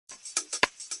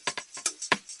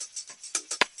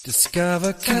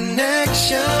Discover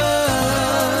connection,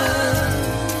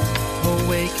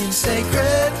 awaken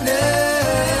sacredness,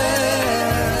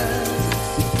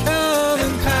 become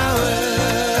empowered.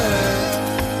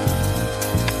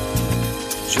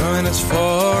 Join us for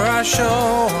our show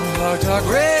on Blog Talk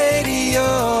Radio.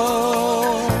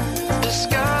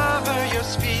 Discover your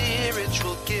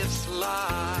spiritual gifts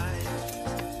live.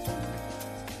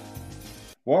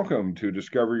 Welcome to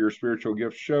Discover Your Spiritual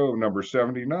Gifts show number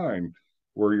 79.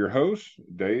 We're your hosts,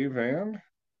 Dave and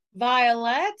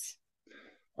Vialet.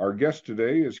 Our guest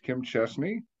today is Kim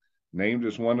Chestney. Named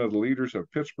as one of the leaders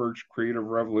of Pittsburgh's creative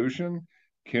revolution,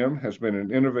 Kim has been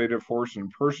an innovative force in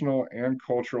personal and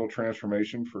cultural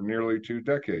transformation for nearly 2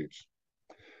 decades.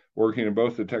 Working in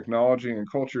both the technology and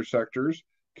culture sectors,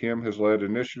 Kim has led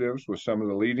initiatives with some of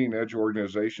the leading edge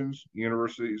organizations,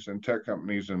 universities, and tech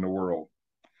companies in the world,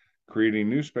 creating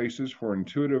new spaces for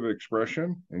intuitive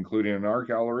expression, including an art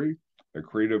gallery, a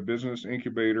creative business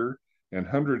incubator, and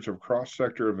hundreds of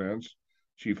cross-sector events.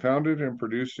 She founded and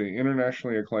produced the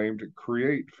internationally acclaimed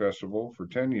Create Festival for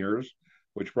 10 years,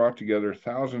 which brought together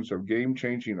thousands of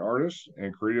game-changing artists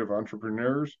and creative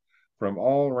entrepreneurs from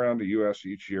all around the U.S.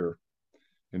 each year.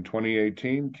 In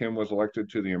 2018, Kim was elected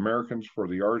to the Americans for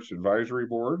the Arts Advisory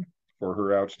Board for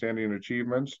her outstanding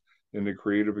achievements in the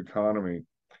creative economy.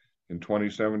 In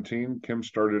 2017, Kim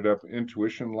started up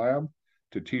IntuitionLab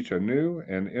to teach a new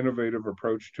and innovative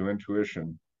approach to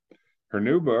intuition. Her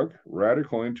new book,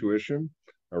 Radical Intuition,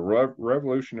 a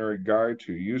revolutionary guide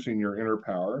to using your inner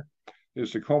power,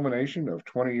 is the culmination of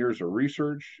 20 years of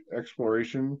research,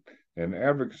 exploration, and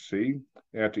advocacy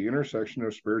at the intersection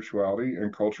of spirituality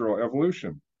and cultural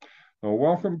evolution. Well,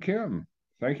 welcome, Kim.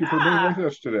 Thank you for being with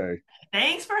us today.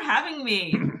 Thanks for having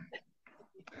me.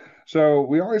 So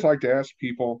we always like to ask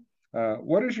people,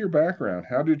 what is your background?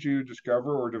 How did you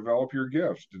discover or develop your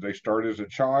gifts? Did they start as a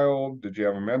child? Did you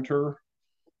have a mentor?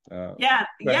 Yeah,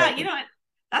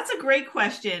 that's a great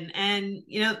question. And,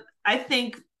 I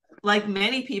think like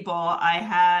many people, I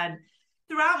had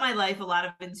throughout my life a lot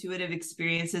of intuitive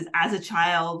experiences as a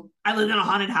child. I lived in a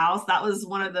haunted house. That was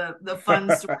one of the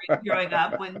fun stories growing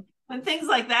up. When things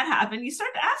like that happen, you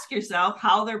start to ask yourself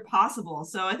how they're possible.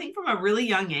 So I think from a really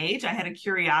young age, I had a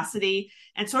curiosity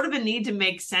and sort of a need to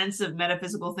make sense of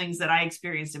metaphysical things that I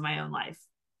experienced in my own life.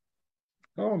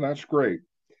 Oh, that's great.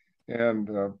 And,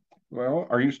 well,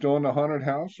 are you still in the haunted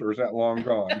house or is that long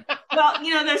gone? Well,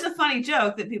 there's a funny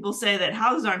joke that people say that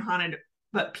houses aren't haunted,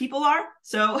 but people are.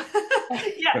 So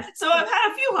yeah, so I've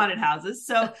had a few haunted houses.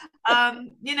 So,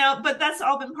 but that's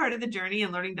all been part of the journey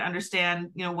and learning to understand,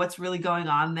 what's really going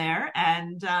on there.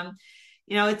 And,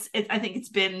 I think it's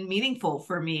been meaningful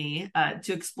for me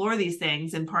to explore these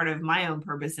things. And part of my own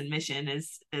purpose and mission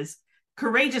is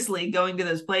courageously going to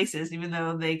those places, even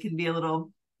though they can be a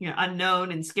little,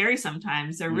 unknown and scary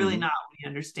sometimes. They're really not when you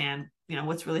understand,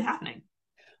 what's really happening.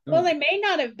 Well, they may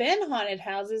not have been haunted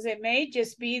houses. It may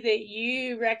just be that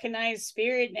you recognize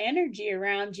spirit and energy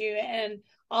around you. And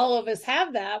all of us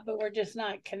have that, but we're just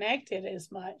not connected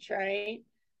as much, right?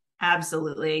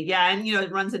 Absolutely. Yeah. And,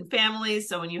 it runs in families.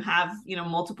 So when you have, we have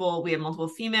multiple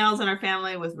females in our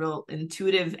family with real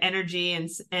intuitive energy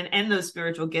and those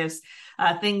spiritual gifts,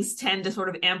 things tend to sort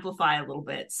of amplify a little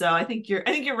bit. So I think you're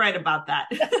right about that.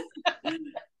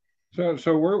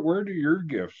 So where do your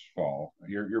gifts fall?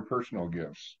 Your personal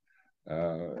gifts?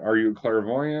 Are you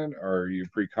clairvoyant? Are you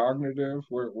precognitive?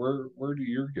 Where do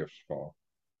your gifts fall?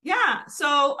 Yeah.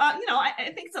 So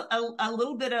I think it's a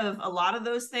little bit of a lot of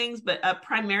those things, but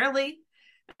primarily,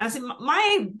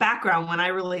 my background when I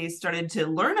really started to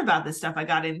learn about this stuff, I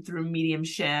got in through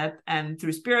mediumship and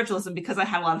through spiritualism because I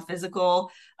had a lot of physical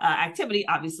activity,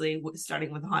 obviously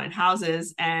starting with haunted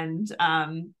houses. And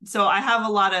so I have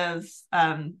a lot of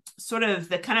sort of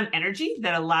the kind of energy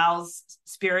that allows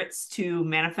spirits to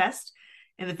manifest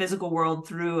in the physical world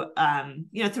through,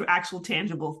 through actual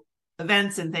tangible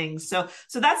events and things. So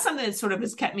that's something that sort of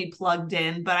has kept me plugged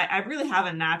in, but I really have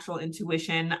a natural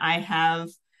intuition.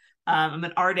 I'm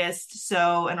an artist,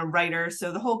 and a writer.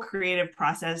 So the whole creative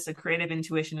process, a creative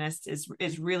intuitionist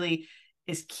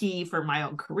is key for my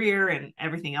own career and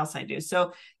everything else I do.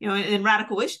 So, in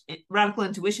Radical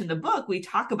Intuition, the book, we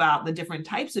talk about the different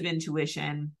types of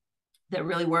intuition that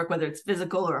really work, whether it's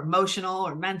physical or emotional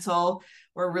or mental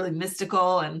or really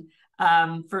mystical. And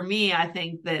for me, I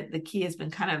think that the key has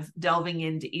been kind of delving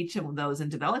into each of those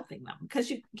and developing them because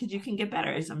you can get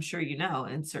better, as I'm sure you know,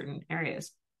 in certain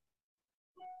areas.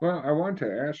 Well, I want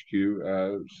to ask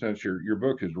you, since your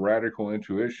book is Radical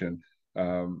Intuition,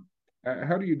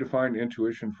 how do you define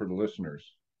intuition for the listeners?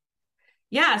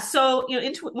 Yeah, so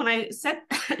when I set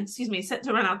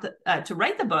to run out to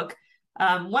write the book,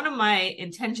 one of my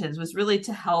intentions was really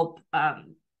to help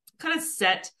kind of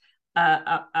set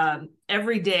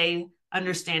everyday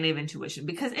understanding of intuition,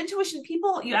 because intuition,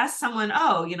 people, you ask someone,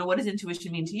 oh, what does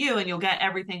intuition mean to you? And you'll get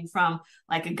everything from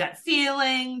like a gut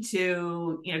feeling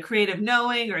to, creative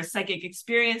knowing or a psychic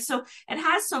experience. So it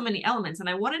has so many elements. And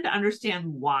I wanted to understand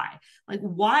why. Like,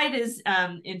 why does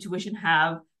intuition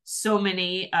have so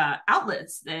many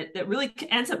outlets that really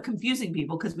ends up confusing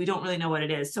people because we don't really know what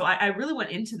it is? So I really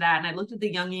went into that, and I looked at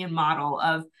the Jungian model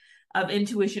of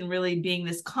intuition really being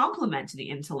this complement to the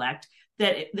intellect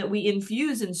that we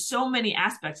infuse in so many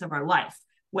aspects of our life,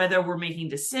 whether we're making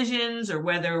decisions or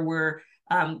whether we're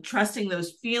trusting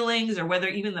those feelings, or whether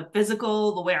even the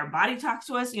physical, the way our body talks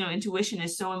to us. Intuition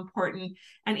is so important,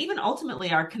 and even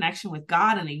ultimately our connection with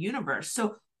God and the universe.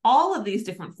 So all of these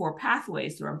different 4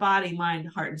 pathways through our body, mind,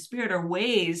 heart, and spirit are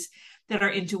ways that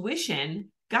our intuition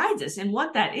guides us. And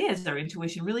what that is, our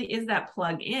intuition really is that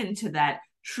plug into that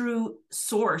true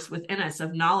source within us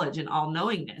of knowledge and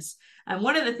all-knowingness. And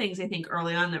one of the things I think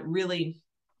early on that really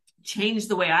changed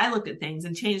the way I looked at things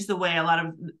and changed the way a lot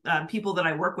of people that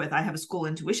I work with, I have a school,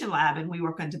 IntuitionLab, and we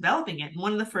work on developing it. And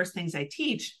one of the first things I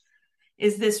teach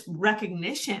is this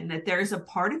recognition that there's a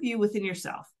part of you within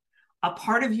yourself. A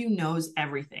part of you knows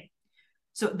everything.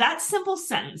 So that simple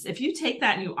sentence, if you take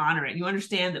that and you honor it, and you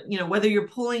understand that, whether you're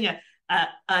pulling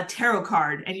a tarot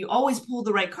card and you always pull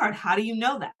the right card, how do you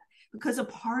know that? Because a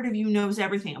part of you knows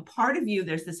everything. A part of you,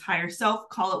 there's this higher self,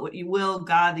 call it what you will,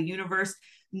 God, the universe,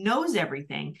 knows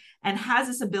everything and has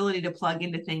this ability to plug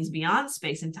into things beyond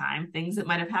space and time, things that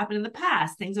might have happened in the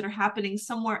past, things that are happening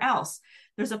somewhere else.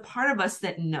 There's a part of us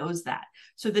that knows that.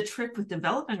 So the trick with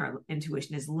developing our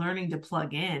intuition is learning to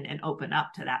plug in and open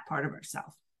up to that part of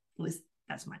ourselves. At least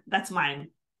that's my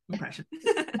impression.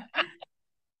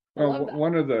 Well,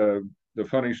 one of the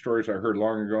funny stories I heard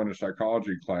long ago in a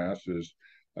psychology class is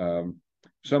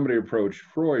somebody approached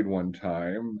Freud one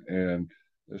time and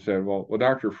said, well,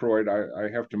 Dr. Freud, I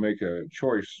have to make a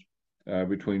choice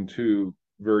between 2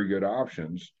 very good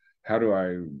options. How do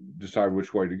I decide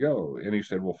which way to go? And he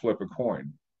said, well, flip a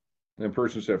coin. And the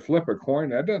person said, flip a coin?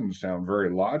 That doesn't sound very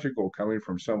logical coming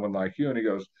from someone like you. And he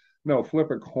goes, no,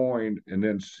 flip a coin and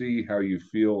then see how you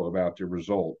feel about the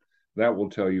result. That will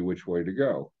tell you which way to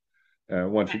go.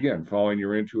 Once again, following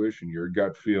your intuition, your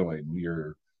gut feeling,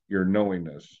 your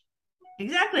knowingness.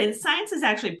 Exactly. And science has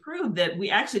actually proved that we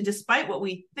actually, despite what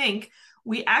we think,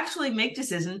 we actually make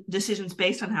decisions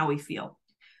based on how we feel.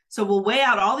 So we'll weigh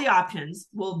out all the options,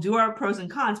 we'll do our pros and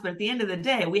cons, but at the end of the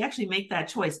day, we actually make that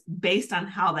choice based on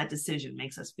how that decision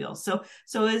makes us feel. So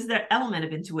is there element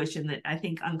of intuition that I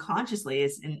think unconsciously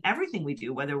is in everything we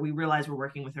do, whether we realize we're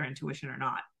working with our intuition or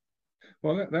not?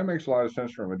 Well, that makes a lot of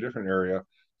sense from a different area.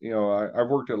 I've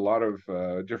worked at a lot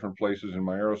of different places in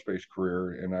my aerospace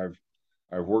career, and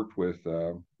I've worked with,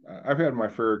 I've had my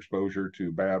fair exposure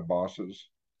to bad bosses.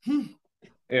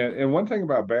 And one thing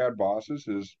about bad bosses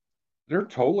is they're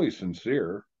totally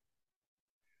sincere,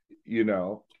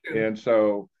 and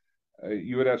so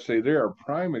you would have to say they're a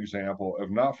prime example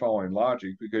of not following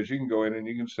logic, because you can go in and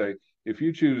you can say, if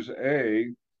you choose A,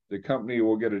 the company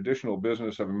will get additional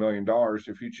business of $1 million.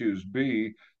 If you choose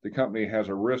B, the company has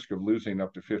a risk of losing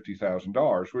up to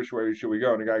 $50,000. Which way should we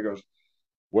go? And the guy goes,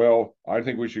 well, I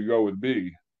think we should go with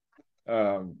B.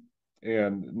 And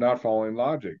not following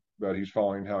logic, but he's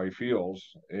following how he feels.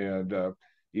 And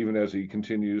even as he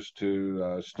continues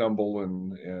to stumble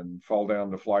and fall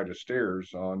down the flight of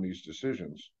stairs on these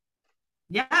decisions.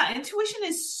 Yeah, intuition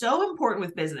is so important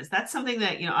with business. That's something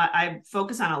that, I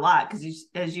focus on a lot, because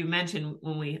as you mentioned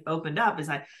when we opened up, is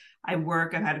I've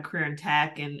had a career in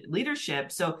tech and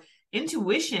leadership. So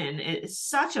intuition is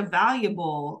such a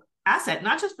valuable asset,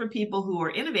 not just for people who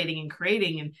are innovating and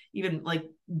creating and even like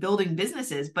building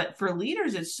businesses, but for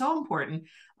leaders, it's so important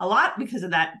a lot because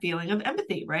of that feeling of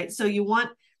empathy, right? So you want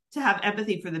to have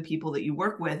empathy for the people that you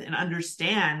work with and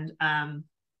understand,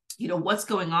 what's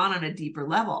going on a deeper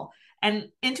level. And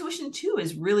intuition too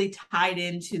is really tied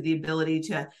into the ability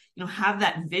to, have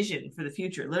that vision for the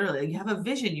future. Literally, you have a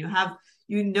vision,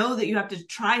 you know that you have to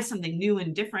try something new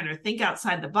and different or think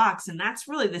outside the box. And that's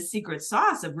really the secret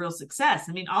sauce of real success.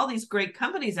 I mean, all these great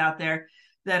companies out there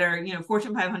that are,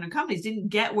 Fortune 500 companies didn't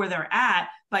get where they're at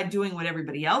by doing what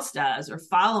everybody else does or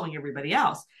following everybody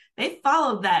else. They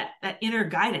followed that inner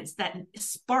guidance, that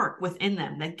spark within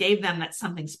them that gave them that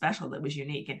something special that was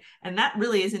unique. And that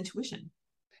really is intuition.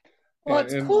 Well,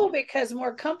 it's cool because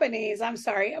more companies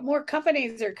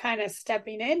are kind of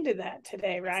stepping into that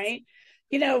today, right?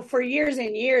 For years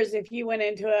and years, if you went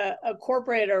into a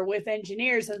corporate or with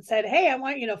engineers and said, hey, I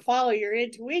want you to follow your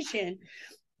intuition,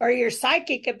 or your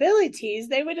psychic abilities,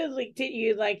 they would have looked at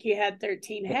you like you had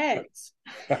 13 heads,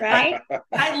 right?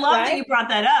 I love that you brought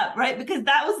that up, right? Because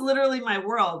that was literally my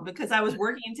world, because I was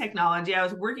working in technology. I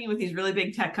was working with these really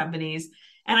big tech companies.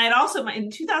 And I'd also, in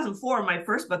 2004, my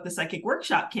first book, The Psychic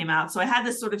Workshop, came out. So I had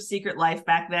this sort of secret life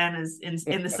back then as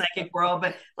in the psychic world.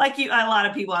 But like you, a lot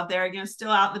of people out there, still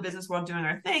out in the business world doing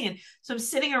our thing. And so I'm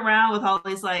sitting around with all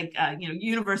these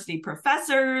university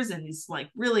professors and these like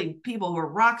really people who are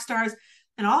rock stars.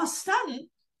 And all of a sudden,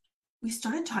 we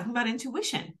started talking about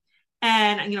intuition.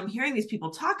 And, I'm hearing these people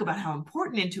talk about how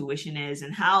important intuition is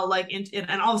and how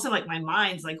and all of a sudden, like my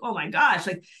mind's like, oh my gosh,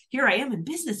 like here I am in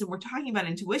business and we're talking about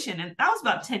intuition. And that was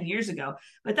about 10 years ago.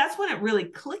 But that's when it really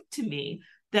clicked to me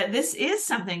that this is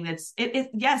something that's,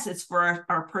 yes, it's for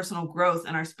our personal growth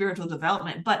and our spiritual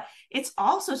development, but it's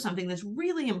also something that's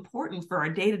really important for our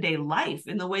day-to-day life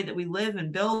in the way that we live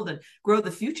and build and grow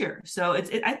the future. So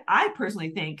I personally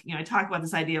think, I talk about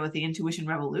this idea with the intuition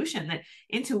revolution, that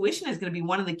intuition is going to be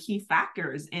one of the key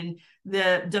factors in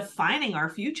the defining our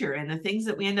future and the things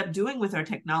that we end up doing with our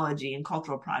technology and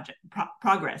cultural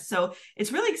progress. So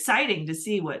it's really exciting to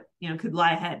see what, could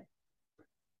lie ahead.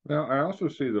 Now, I also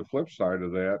see the flip side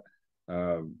of that.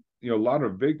 A lot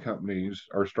of big companies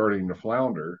are starting to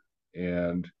flounder,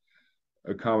 and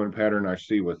a common pattern I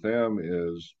see with them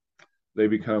is they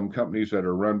become companies that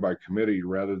are run by committee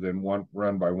rather than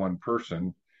run by one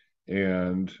person,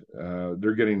 and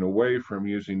they're getting away from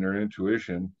using their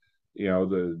intuition.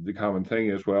 The common thing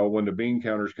is, well, when the bean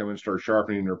counters come and start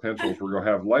sharpening their pencils, we're going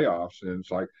to have layoffs, and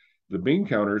it's like the bean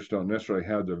counters don't necessarily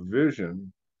have the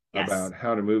vision about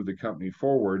how to move the company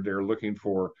forward. They're looking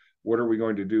for, what are we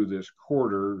going to do this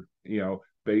quarter,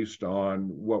 based on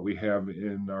what we have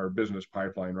in our business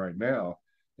pipeline right now.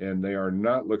 And they are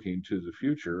not looking to the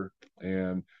future.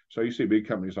 And so you see big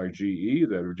companies like GE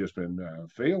that have just been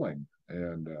failing.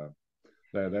 And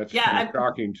that's kind of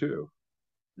shocking too.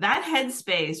 That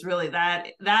headspace, really, that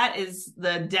is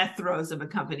the death throes of a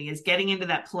company, is getting into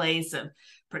that place of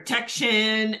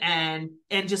protection and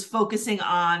just focusing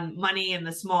on money in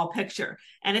the small picture.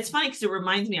 And it's funny because it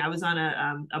reminds me, I was on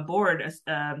a board,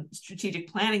 a strategic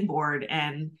planning board,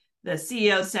 and the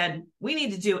CEO said, we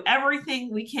need to do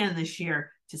everything we can this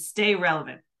year to stay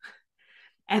relevant.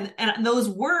 And those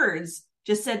words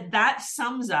just said, that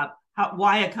sums up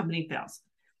why a company fails.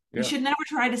 You should never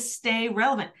try to stay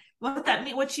relevant.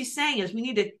 What she's saying is, we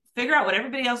need to figure out what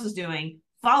everybody else is doing,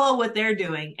 follow what they're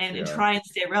doing, and try and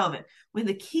stay relevant. When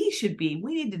the key should be,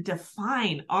 we need to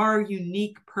define our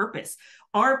unique purpose,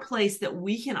 our place that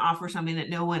we can offer something that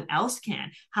no one else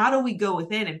can. How do we go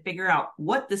within and figure out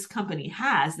what this company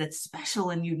has that's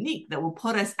special and unique that will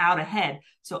put us out ahead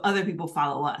so other people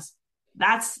follow us?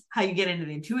 That's how you get into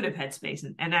the intuitive headspace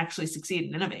and actually succeed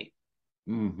and innovate.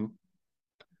 Mm-hmm.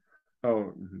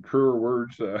 Oh, truer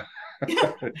words.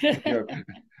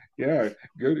 Yeah,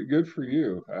 good for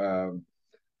you.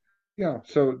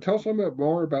 So tell us a little bit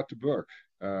more about the book.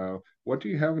 What do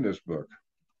you have in this book?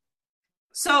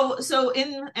 So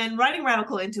in writing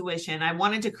Radical Intuition, I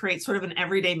wanted to create sort of an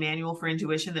everyday manual for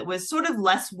intuition that was sort of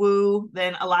less woo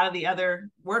than a lot of the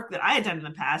other work that I had done in the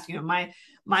past.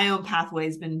 My own pathway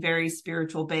has been very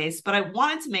spiritual based, but I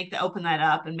wanted to open that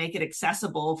up and make it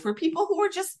accessible for people who are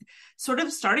just sort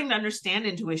of starting to understand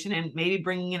intuition and maybe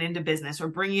bringing it into business or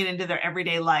bringing it into their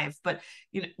everyday life. But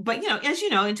as you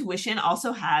know, intuition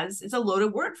also it's a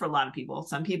loaded word for a lot of people.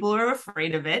 Some people are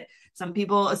afraid of it. Some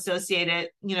people associate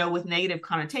it, with negative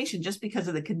connotation just because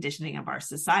of the conditioning of our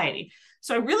society.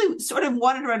 So I really sort of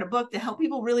wanted to write a book to help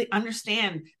people really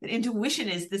understand that intuition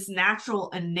is this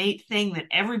natural, innate thing that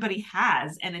everybody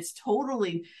has, and it's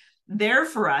totally there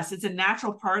for us. It's a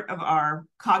natural part of our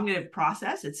cognitive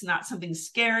process. It's not something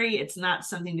scary. It's not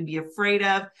something to be afraid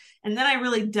of. And then I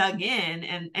really dug in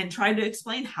and tried to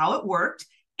explain how it worked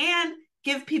and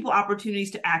give people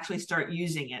opportunities to actually start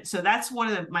using it. So that's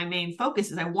one of my main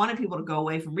focuses. I wanted people to go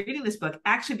away from reading this book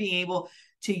actually being able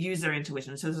to use their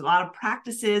intuition. So there's a lot of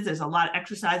practices, there's a lot of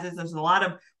exercises, there's a lot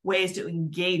of ways to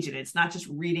engage in it. It's not just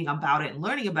reading about it and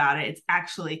learning about it. It's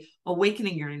actually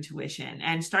awakening your intuition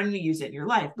and starting to use it in your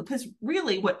life. Because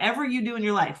really, whatever you do in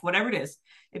your life, whatever it is,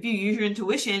 if you use your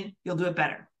intuition, you'll do it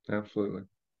better. Absolutely.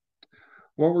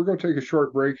 Well, we're going to take a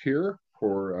short break here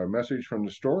for a message from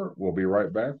the store. We'll be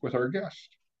right back with our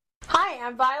guest. Hi,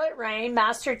 I'm Violet Rain,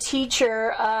 Master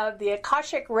Teacher of the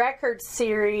Akashic Records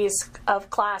series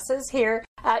of classes here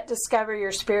at Discover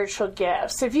Your Spiritual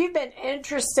Gifts. If you've been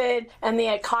interested in the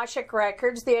Akashic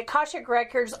Records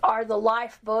are the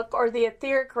life book or the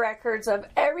etheric records of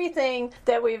everything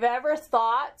that we've ever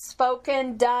thought,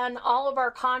 spoken, done, all of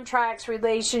our contracts,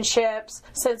 relationships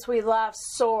since we left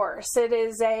Source. It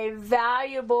is a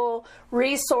valuable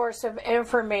resource of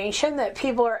information that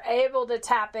people are able to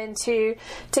tap into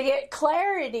to get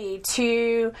clarity,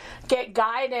 to get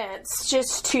guidance,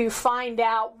 just to find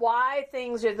out why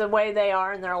things are the way they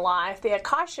are in their life. The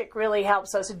Akashic really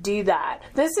helps us do that.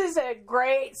 This is a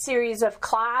great series of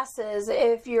classes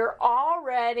if you're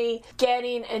already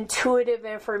getting intuitive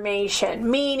information,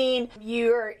 meaning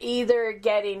you're either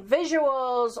getting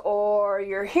visuals or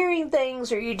you're hearing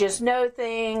things or you just know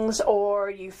things or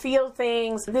you feel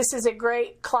things. This is a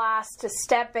great class to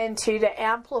step into to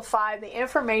amplify the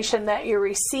information that you're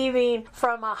receiving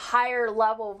from a higher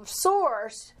level of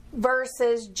source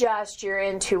versus just your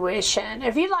intuition.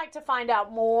 If you'd like to find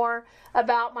out more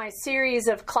about my series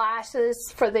of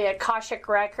classes for the Akashic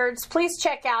Records, please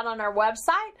check out on our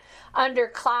website under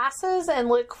classes and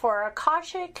look for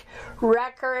Akashic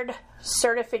Record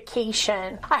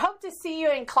Certification. I hope to see you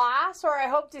in class, or I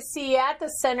hope to see you at the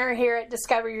center here at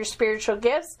Discover Your Spiritual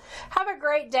Gifts. Have a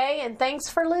great day, and thanks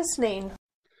for listening.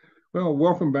 Well,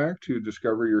 welcome back to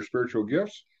Discover Your Spiritual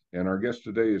Gifts. And our guest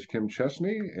today is Kim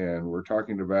Chestney, and we're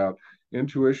talking about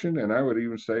intuition, and I would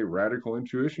even say radical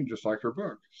intuition, just like her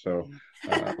book. So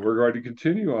we're going to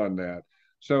continue on that.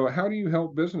 So how do you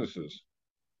help businesses?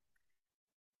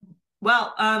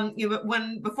 Well,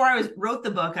 before I wrote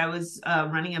the book, I was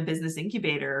running a business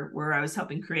incubator where I was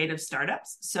helping creative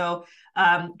startups. So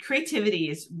creativity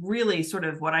is really sort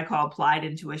of what I call applied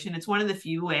intuition. It's one of the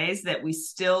few ways that we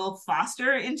still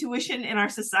foster intuition in our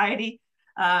society.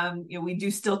 We do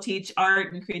still teach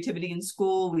art and creativity in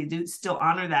school. We do still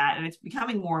honor that. And it's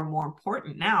becoming more and more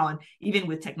important now. And even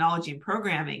with technology and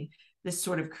programming, this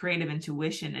sort of creative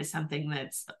intuition is something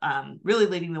that's really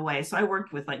leading the way. So I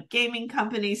worked with like gaming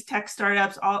companies, tech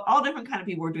startups, all different kind of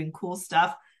people who are doing cool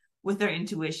stuff with their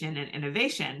intuition and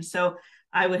innovation. So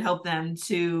I would help them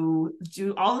to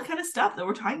do all the kind of stuff that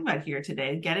we're talking about here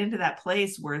today, get into that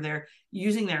place where they're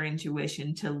using their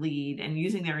intuition to lead and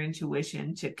using their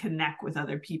intuition to connect with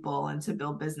other people and to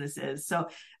build businesses. So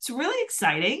it's really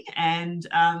exciting. And,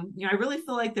 I really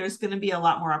feel like there's going to be a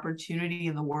lot more opportunity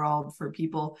in the world for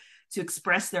people to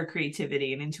express their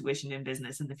creativity and intuition in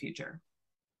business in the future.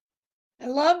 I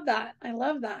love that.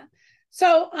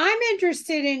 So I'm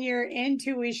interested in your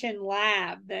Intuition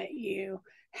Lab that you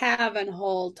have and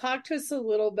hold. Talk to us a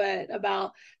little bit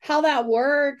about how that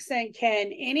works, and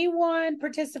can anyone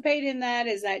participate in that?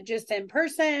 Is that just in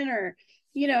person, or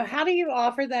how do you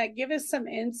offer that? Give us some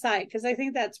insight, because I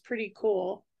think that's pretty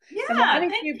cool. Yeah, and I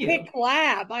think you pick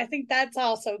lab. I think that's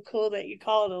also cool that you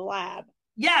call it a lab.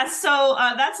 Yeah, so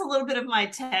that's a little bit of my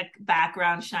tech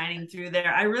background shining through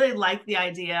there. I really like the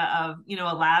idea of,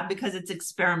 a lab because it's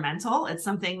experimental. It's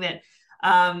something that,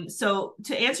 so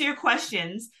to answer your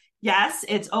questions, yes,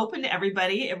 it's open to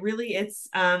everybody. It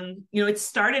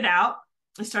started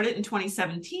in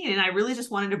 2017, and I really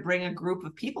just wanted to bring a group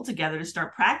of people together to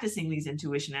start practicing these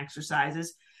intuition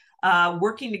exercises,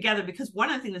 working together, because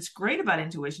one of the things that's great about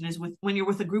intuition is when you're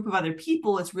with a group of other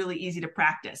people, it's really easy to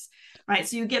practice, right?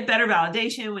 So you get better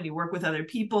validation when you work with other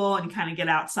people and kind of get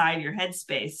outside your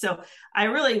headspace. So I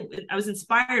was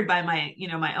inspired by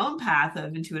my own path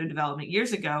of intuitive development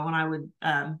years ago when I would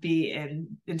be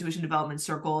in intuition development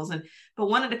circles, but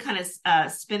wanted to kind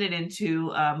of spin it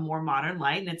into a more modern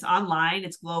light. And it's online,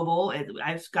 it's global.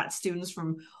 I've got students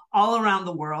from all around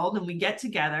the world, and we get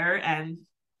together and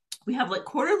we have like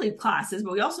quarterly classes,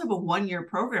 but we also have a 1-year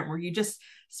program where you just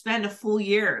spend a full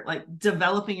year like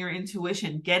developing your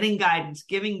intuition, getting guidance,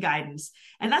 giving guidance.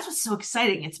 And that's what's so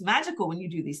exciting. It's magical when you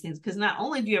do these things, because not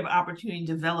only do you have an opportunity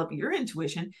to develop your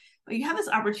intuition, but you have this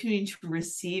opportunity to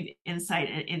receive insight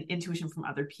and intuition from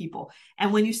other people.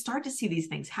 And when you start to see these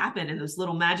things happen in those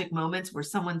little magic moments where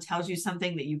someone tells you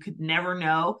something that you could never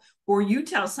know, or you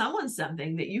tell someone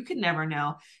something that you could never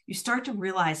know, you start to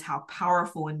realize how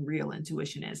powerful and real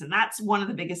intuition is. And that's one of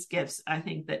the biggest gifts I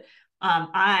think that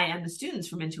I and the students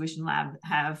from IntuitionLab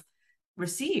have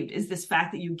received, is this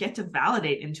fact that you get to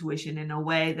validate intuition in a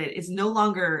way that is no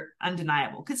longer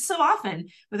undeniable. Because so often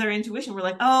with our intuition, we're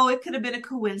like, oh, it could have been a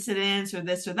coincidence or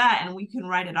this or that, and we can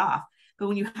write it off. But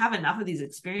when you have enough of these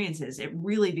experiences, it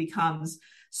really becomes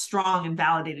strong and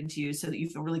validated to you, so that you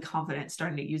feel really confident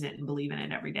starting to use it and believe in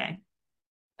it every day.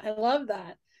 I love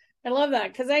that.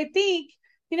 Because I think,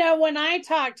 when I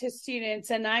talk to students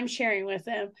and I'm sharing with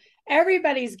them,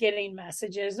 everybody's getting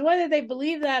messages, whether they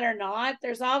believe that or not.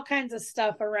 There's all kinds of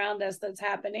stuff around us that's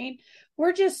happening.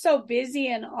 We're just so busy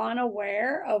and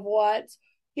unaware of what's,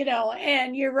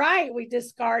 and you're right, we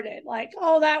discard it like,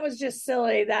 oh, that was just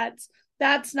silly, that's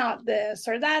not this,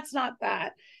 or that's not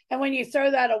that. And when you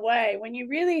throw that away, when you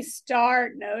really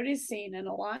start noticing and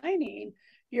aligning,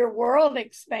 your world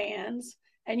expands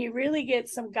and you really get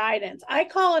some guidance. I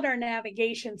call it our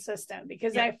navigation system,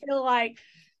 because I feel like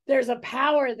there's a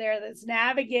power there that's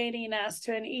navigating us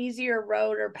to an easier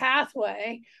road or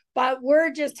pathway, but we're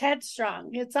just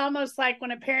headstrong. It's almost like when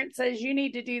a parent says, you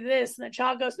need to do this, and the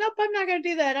child goes, nope, I'm not going to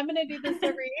do that. I'm going to do this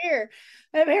over here.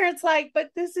 And the parent's like, but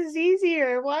this is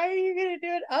easier. Why are you going to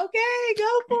do it? Okay,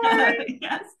 go for it.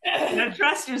 Yes.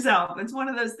 Trust yourself. It's one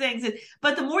of those things.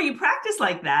 But the more you practice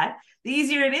like that, the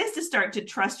easier it is to start to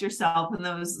trust yourself in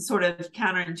those sort of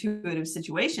counterintuitive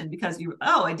situations, because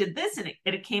I did this and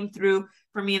it came through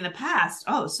for me in the past.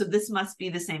 Oh, so this must be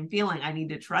the same feeling. I need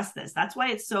to trust this. That's why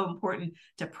it's so important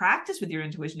to practice with your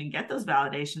intuition and get those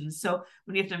validations. So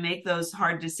when you have to make those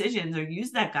hard decisions or use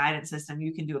that guidance system,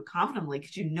 you can do it confidently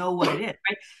because you know what it is,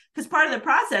 right? Because part of the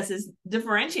process is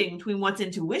differentiating between what's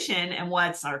intuition and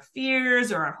what's our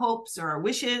fears or our hopes or our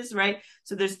wishes, right?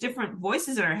 So there's different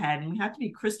voices in our head, and we have to be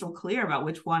crystal clear about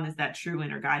which one is that true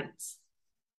inner guidance.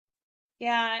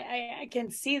 Yeah, I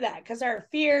can see that, because our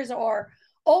fears or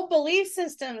old belief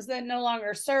systems that no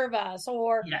longer serve us,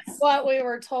 or what we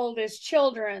were told as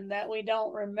children that we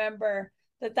don't remember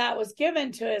that was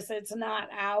given to us. It's not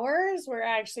ours. We're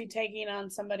actually taking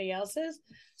on somebody else's.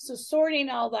 So sorting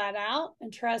all that out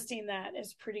and trusting that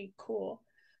is pretty cool.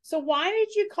 So why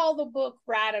did you call the book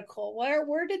Radical?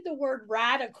 Where did the word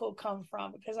radical come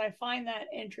from? Because I find that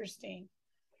interesting.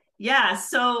 Yeah.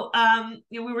 So,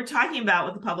 we were talking about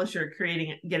with the publisher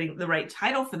getting the right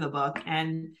title for the book.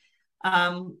 And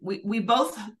we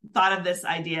both thought of this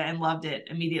idea and loved it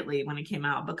immediately when it came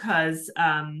out, because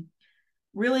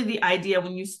really the idea,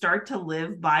 when you start to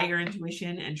live by your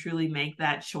intuition and truly make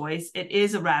that choice, it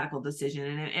is a radical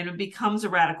decision, and it becomes a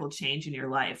radical change in your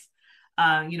life.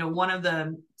 One of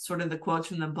the sort of the quotes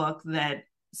from the book that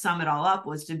sum it all up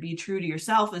was, to be true to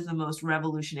yourself is the most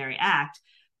revolutionary act.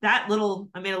 I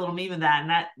made a little meme of that, and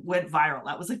that went viral.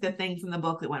 That was like the thing from the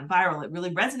book that went viral. It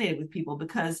really resonated with people,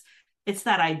 because it's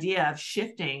that idea of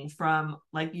shifting from,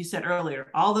 like you said earlier,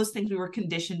 all those things we were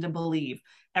conditioned to believe,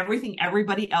 everything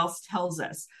everybody else tells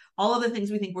us, all of the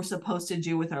things we think we're supposed to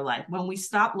do with our life. When we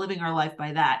stop living our life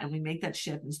by that and we make that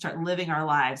shift and start living our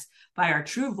lives by our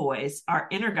true voice, our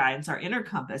inner guidance, our inner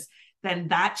compass, then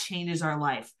that changes our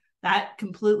life. That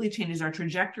completely changes our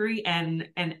trajectory and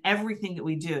everything that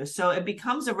we do. So it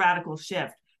becomes a radical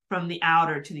shift from the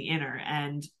outer to the inner.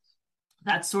 And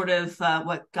that's sort of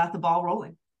what got the ball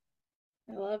rolling.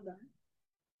 I love that.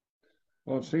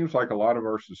 Well, it seems like a lot of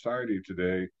our society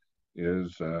today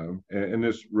is, and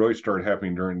this really started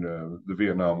happening during the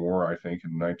Vietnam War, I think,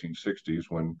 in the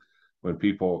 1960s, when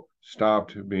people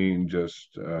stopped being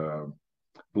just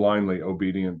blindly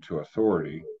obedient to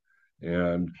authority.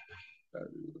 And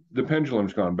the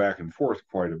pendulum's gone back and forth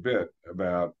quite a bit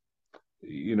about,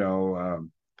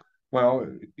 well,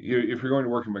 if you're going to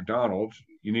work at McDonald's,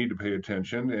 you need to pay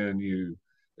attention, and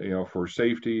for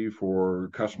safety, for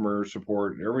customer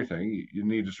support and everything, you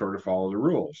need to sort of follow the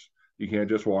rules. You can't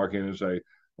just walk in and say,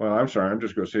 well, I'm sorry, I'm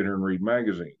just going to sit here and read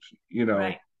magazines.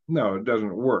 Right. No, it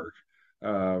doesn't work.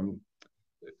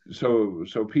 So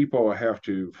people have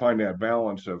to find that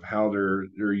balance of how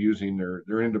they're using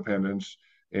their independence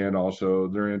and also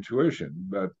their intuition.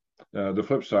 But the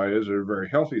flip side is a very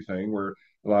healthy thing, where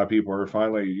a lot of people are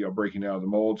finally breaking out of the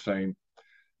mold, saying,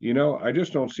 I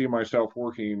just don't see myself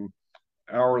working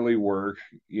hourly work,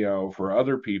 for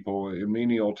other people in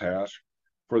menial tasks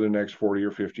for the next 40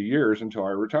 or 50 years until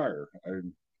I retire.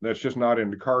 That's just not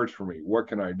in the cards for me. What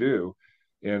can I do?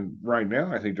 And right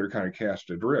now, I think they're kind of cast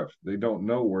adrift. They don't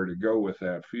know where to go with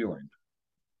that feeling.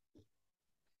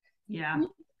 Yeah.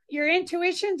 Your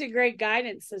intuition's a great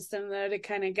guidance system, though, to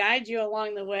kind of guide you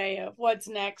along the way of what's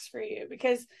next for you.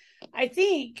 Because I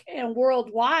think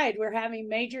worldwide, we're having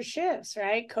major shifts,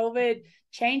 right? COVID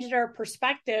changed our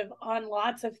perspective on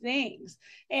lots of things.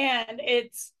 And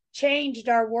it's changed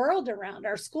our world around,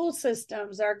 our school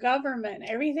systems, our government,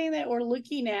 everything that we're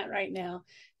looking at right now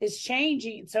is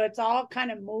changing. So it's all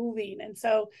kind of moving. And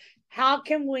so how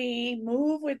can we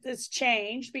move with this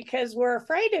change? Because we're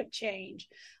afraid of change.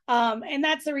 And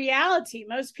that's the reality.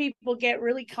 Most people get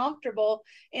really comfortable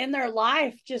in their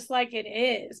life just like it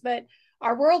is. But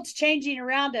our world's changing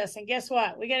around us. And guess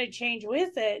what? We got to change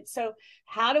with it. So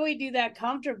how do we do that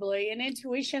comfortably? And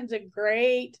intuition's a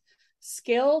great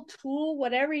skill, tool,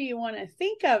 whatever you want to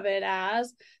think of it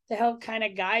as, to help kind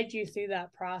of guide you through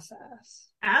that process.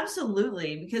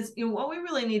 Absolutely, because what we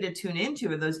really need to tune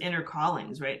into are those inner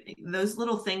callings, right? Those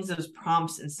little things, those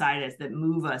prompts inside us that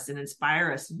move us and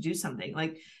inspire us to do something.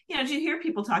 Like, do you hear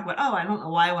people talk about, oh, I don't know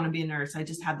why I want to be a nurse. I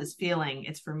just have this feeling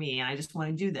it's for me and I just want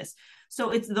to do this. So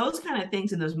it's those kind of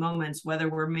things in those moments, whether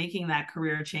we're making that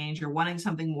career change or wanting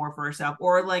something more for ourselves,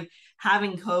 or like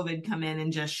having COVID come in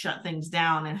and just shut things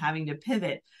down and having to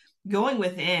pivot. Going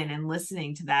within and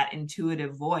listening to that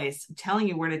intuitive voice telling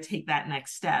you where to take that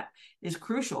next step is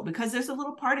crucial, because there's a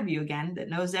little part of you, again, that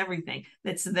knows everything,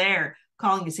 that's there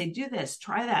calling you, say, do this,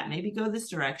 try that, maybe go this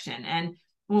direction. And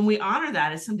when we honor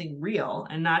that as something real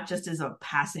and not just as a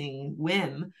passing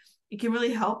whim, it can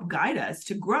really help guide us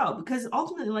to grow, because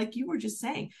ultimately, like you were just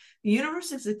saying, the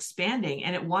universe is expanding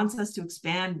and it wants us to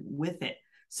expand with it.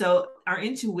 So our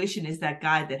intuition is that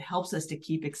guide that helps us to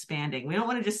keep expanding. We don't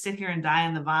want to just sit here and die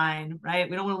on the vine, right?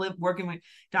 We don't want to live working with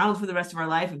McDonald's for the rest of our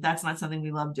life if that's not something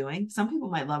we love doing. Some people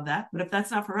might love that, but if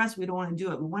that's not for us, we don't want to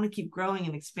do it. We want to keep growing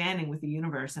and expanding with the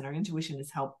universe, and our intuition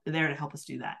is there to help us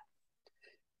do that.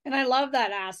 And I love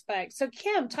that aspect. So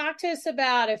Kim, talk to us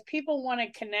about, if people want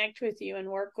to connect with you and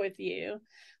work with you,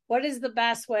 what is the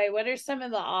best way? What are some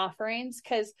of the offerings?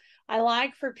 Because I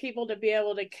like for people to be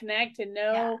able to connect and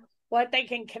know what they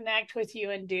can connect with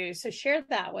you and do. So share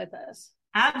that with us.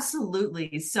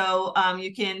 Absolutely. So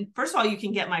you can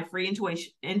get my free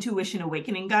intuition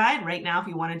awakening guide right now. If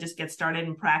you want to just get started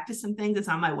and practice some things, it's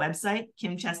on my website,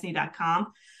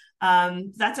 kimchestney.com.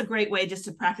 That's a great way just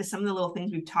to practice some of the little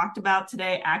things we've talked about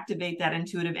today, activate that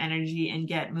intuitive energy and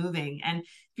get moving. And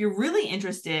if you're really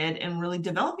interested in really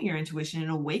developing your intuition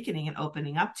and awakening and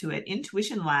opening up to it,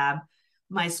 IntuitionLab,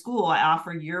 my school, I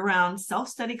offer year-round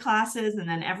self-study classes, and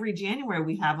then every January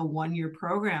we have a 1-year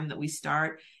program that we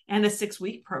start and a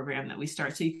 6-week program that we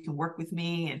start. So you can work with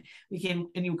me, and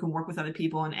you can work with other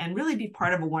people, and really be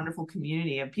part of a wonderful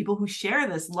community of people who share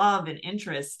this love and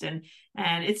interest, and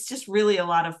it's just really a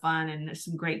lot of fun, and there's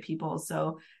some great people.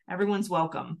 So everyone's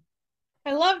welcome.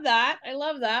 I love that.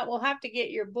 We'll have to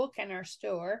get your book in our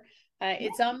store.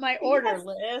 It's on my order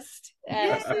list.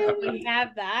 So we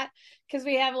have that, because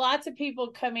we have lots of people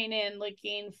coming in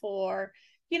looking for,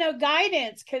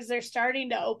 guidance, because they're starting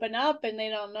to open up and they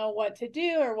don't know what to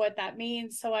do or what that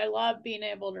means. So I love being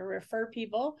able to refer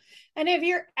people. And if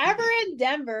you're ever in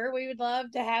Denver, we would love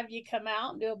to have you come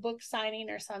out and do a book signing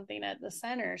or something at the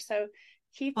center. So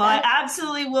I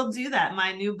absolutely will do that.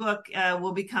 My new book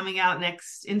will be coming out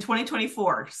in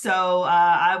 2024. So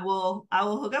I will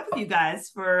hook up with you guys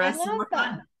for some more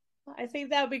fun. I think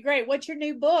that would be great. What's your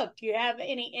new book? Do you have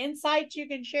any insights you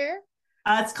can share?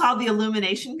 It's called The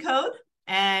Illumination Code.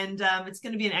 And it's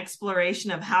going to be an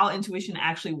exploration of how intuition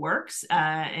actually works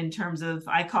in terms of,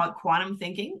 I call it quantum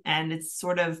thinking. And it's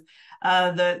sort of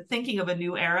the thinking of a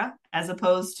new era, as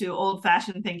opposed to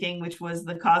old-fashioned thinking, which was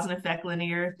the cause and effect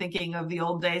linear thinking of the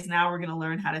old days. Now we're going to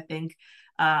learn how to think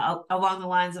along the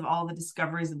lines of all the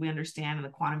discoveries that we understand in the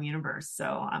quantum universe.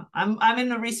 So I'm in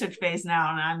the research phase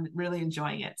now, and I'm really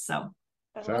enjoying it. So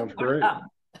sounds great.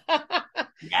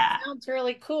 Yeah, sounds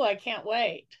really cool. I can't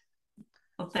wait.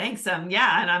 Well, thanks. And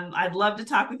I'd love to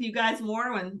talk with you guys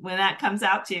more when that comes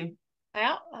out too.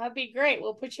 Well, that'd be great.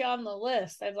 We'll put you on the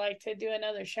list. I'd like to do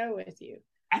another show with you.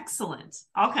 Excellent.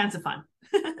 All kinds of fun.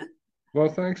 Well,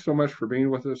 thanks so much for being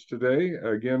with us today.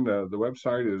 Again, the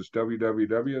website is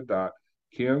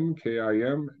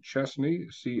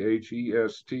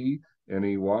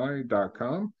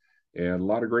www.kimchestney.com, and a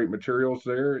lot of great materials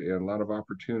there and a lot of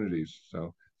opportunities.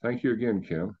 So thank you again,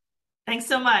 Kim. Thanks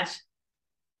so much.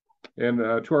 And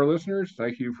to our listeners,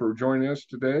 thank you for joining us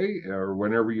today, or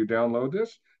whenever you download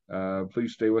this.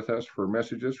 Please stay with us for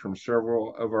messages from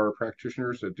several of our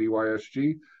practitioners at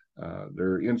DYSG,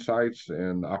 their insights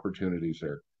and opportunities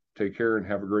there. Take care and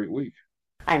have a great week.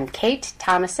 I'm Kate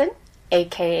Thomason,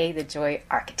 aka the Joy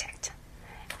Architect.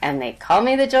 And they call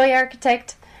me the Joy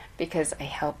Architect because I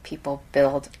help people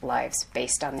build lives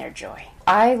based on their joy.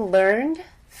 I learned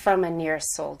from a near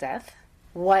soul death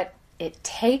what it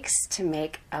takes to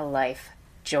make a life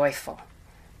joyful,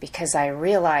 because I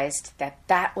realized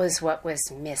that was what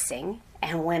was missing.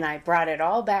 And when I brought it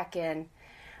all back in,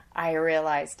 I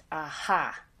realized,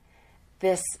 aha,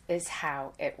 this is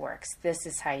how it works. This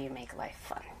is how you make life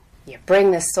fun. You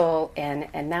bring the soul in,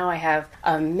 and now I have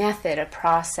a method, a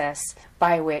process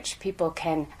by which people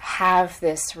can have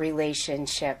this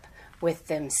relationship with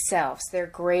themselves, their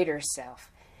greater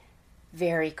self,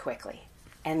 very quickly.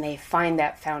 And they find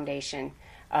that foundation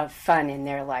of fun in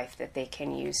their life that they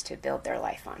can use to build their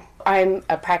life on. I'm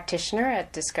a practitioner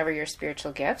at Discover Your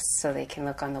Spiritual Gifts, so they can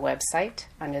look on the website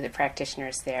under the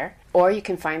practitioners there. Or you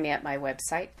can find me at my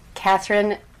website,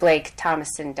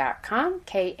 KatherineBlakeThomason.com,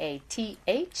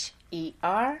 KathereIne,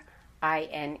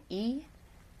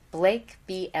 Blake,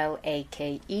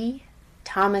 Blake,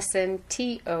 Thomason,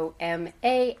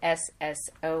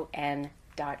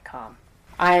 TOMASSON.com.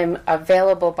 I'm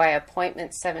available by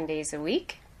appointment 7 days a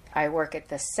week. I work at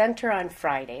the center on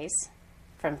Fridays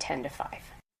from 10 to 5.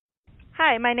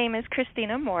 Hi, my name is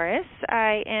Christina Morris.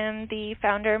 I am the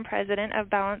founder and president of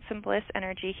Balance and Bliss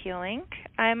Energy Healing.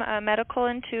 I'm a medical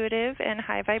intuitive and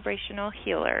high vibrational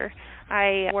healer.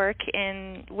 I work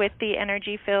with the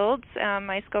energy fields.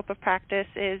 My scope of practice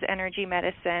is energy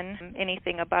medicine.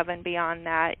 Anything above and beyond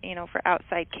that, for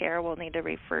outside care, we'll need to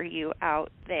refer you out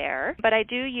there. But I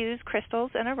do use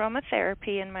crystals and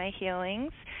aromatherapy in my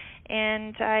healings.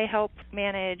 And I help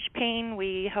manage pain.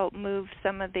 We help move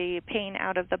some of the pain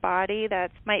out of the body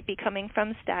that might be coming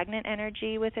from stagnant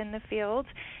energy within the field,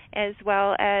 as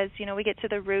well as, we get to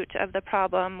the root of the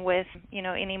problem with,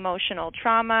 any emotional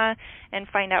trauma and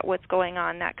find out what's going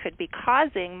on that could be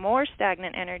causing more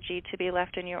stagnant energy to be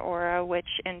left in your aura,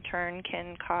 which in turn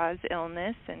can cause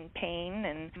illness and pain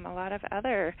and a lot of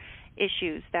other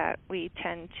issues that we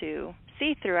tend to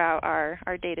see throughout our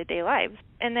day-to-day lives.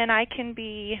 And then I can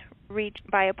be reached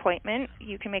by appointment.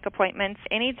 You can make appointments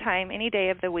anytime, any day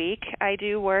of the week. I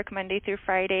do work Monday through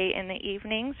Friday in the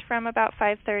evenings from about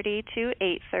 5:30 to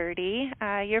 8:30.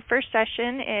 Your first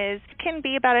session can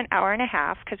be about an hour and a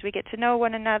half because we get to know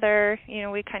one another.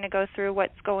 We kind of go through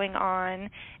what's going on.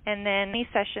 And then any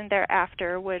session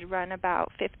thereafter would run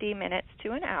about 50 minutes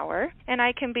to an hour. And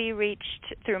I can be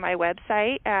reached through my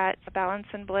website at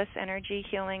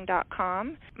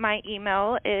balanceandblissenergyhealing.com. My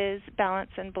email is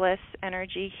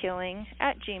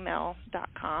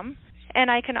balanceandblissenergyhealing@gmail.com. And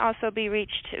I can also be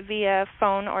reached via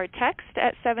phone or text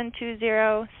at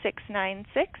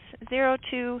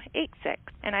 720-696-0286.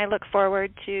 And I look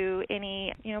forward to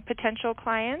any, potential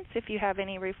clients. If you have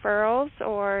any referrals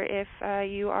or if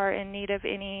you are in need of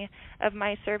any of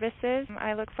my services,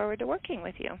 I look forward to working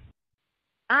with you.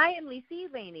 I am Lisa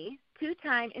Elaney,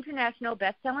 two-time international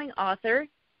best-selling author,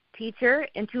 teacher,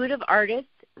 intuitive artist,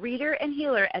 reader, and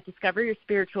healer at Discover Your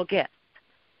Spiritual Gifts.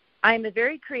 I am a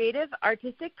very creative,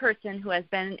 artistic person who has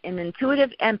been an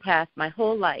intuitive empath my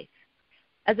whole life.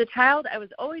 As a child, I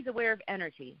was always aware of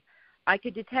energy. I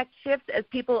could detect shifts as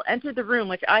people entered the room,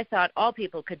 which I thought all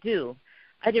people could do.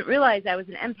 I didn't realize I was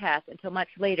an empath until much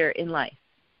later in life.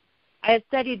 I have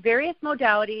studied various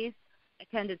modalities,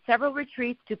 attended several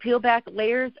retreats to peel back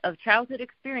layers of childhood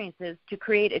experiences to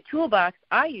create a toolbox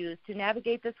I use to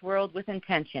navigate this world with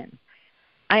intention.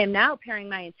 I am now pairing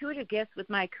my intuitive gifts with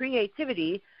my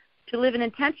creativity to live an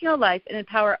intentional life and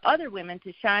empower other women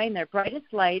to shine their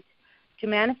brightest light, to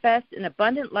manifest an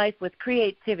abundant life with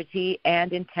creativity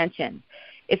and intention.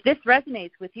 If this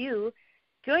resonates with you,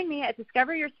 join me at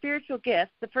Discover Your Spiritual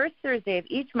Gifts the first Thursday of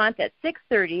each month at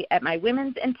 6:30 at my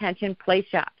Women's Intention Play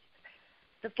Shops.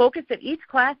 The focus of each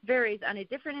class varies on a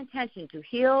different intention to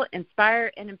heal,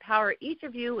 inspire, and empower each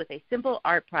of you with a simple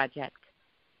art project.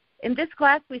 In this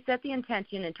class, we set the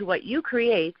intention into what you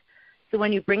create, so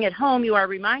when you bring it home, you are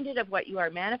reminded of what you are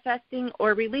manifesting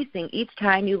or releasing each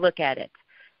time you look at it.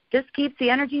 This keeps the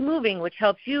energy moving, which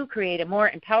helps you create a more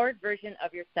empowered version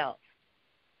of yourself.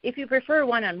 If you prefer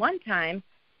one-on-one time,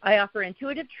 I offer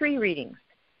intuitive tree readings.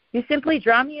 You simply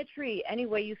draw me a tree any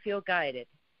way you feel guided.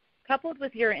 Coupled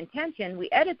with your intention, we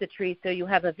edit the tree so you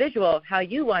have a visual of how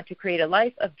you want to create a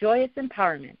life of joyous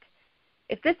empowerment.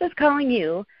 If this is calling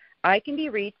you, I can be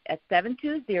reached at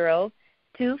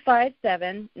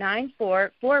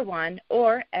 720-257-9441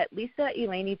 or at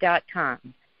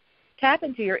lisaelaney.com. Tap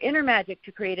into your inner magic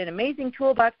to create an amazing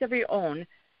toolbox of your own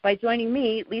by joining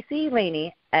me, Lisa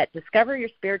Elaney, at Discover Your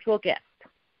Spiritual Gifts.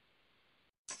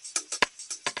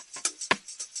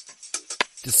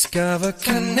 Discover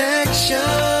connection,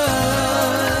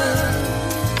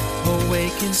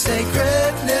 awaken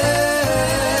sacredness,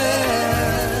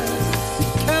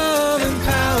 become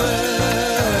empowered.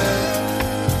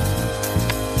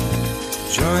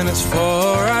 Join us for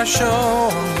our show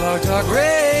on Blog Talk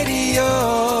Radio.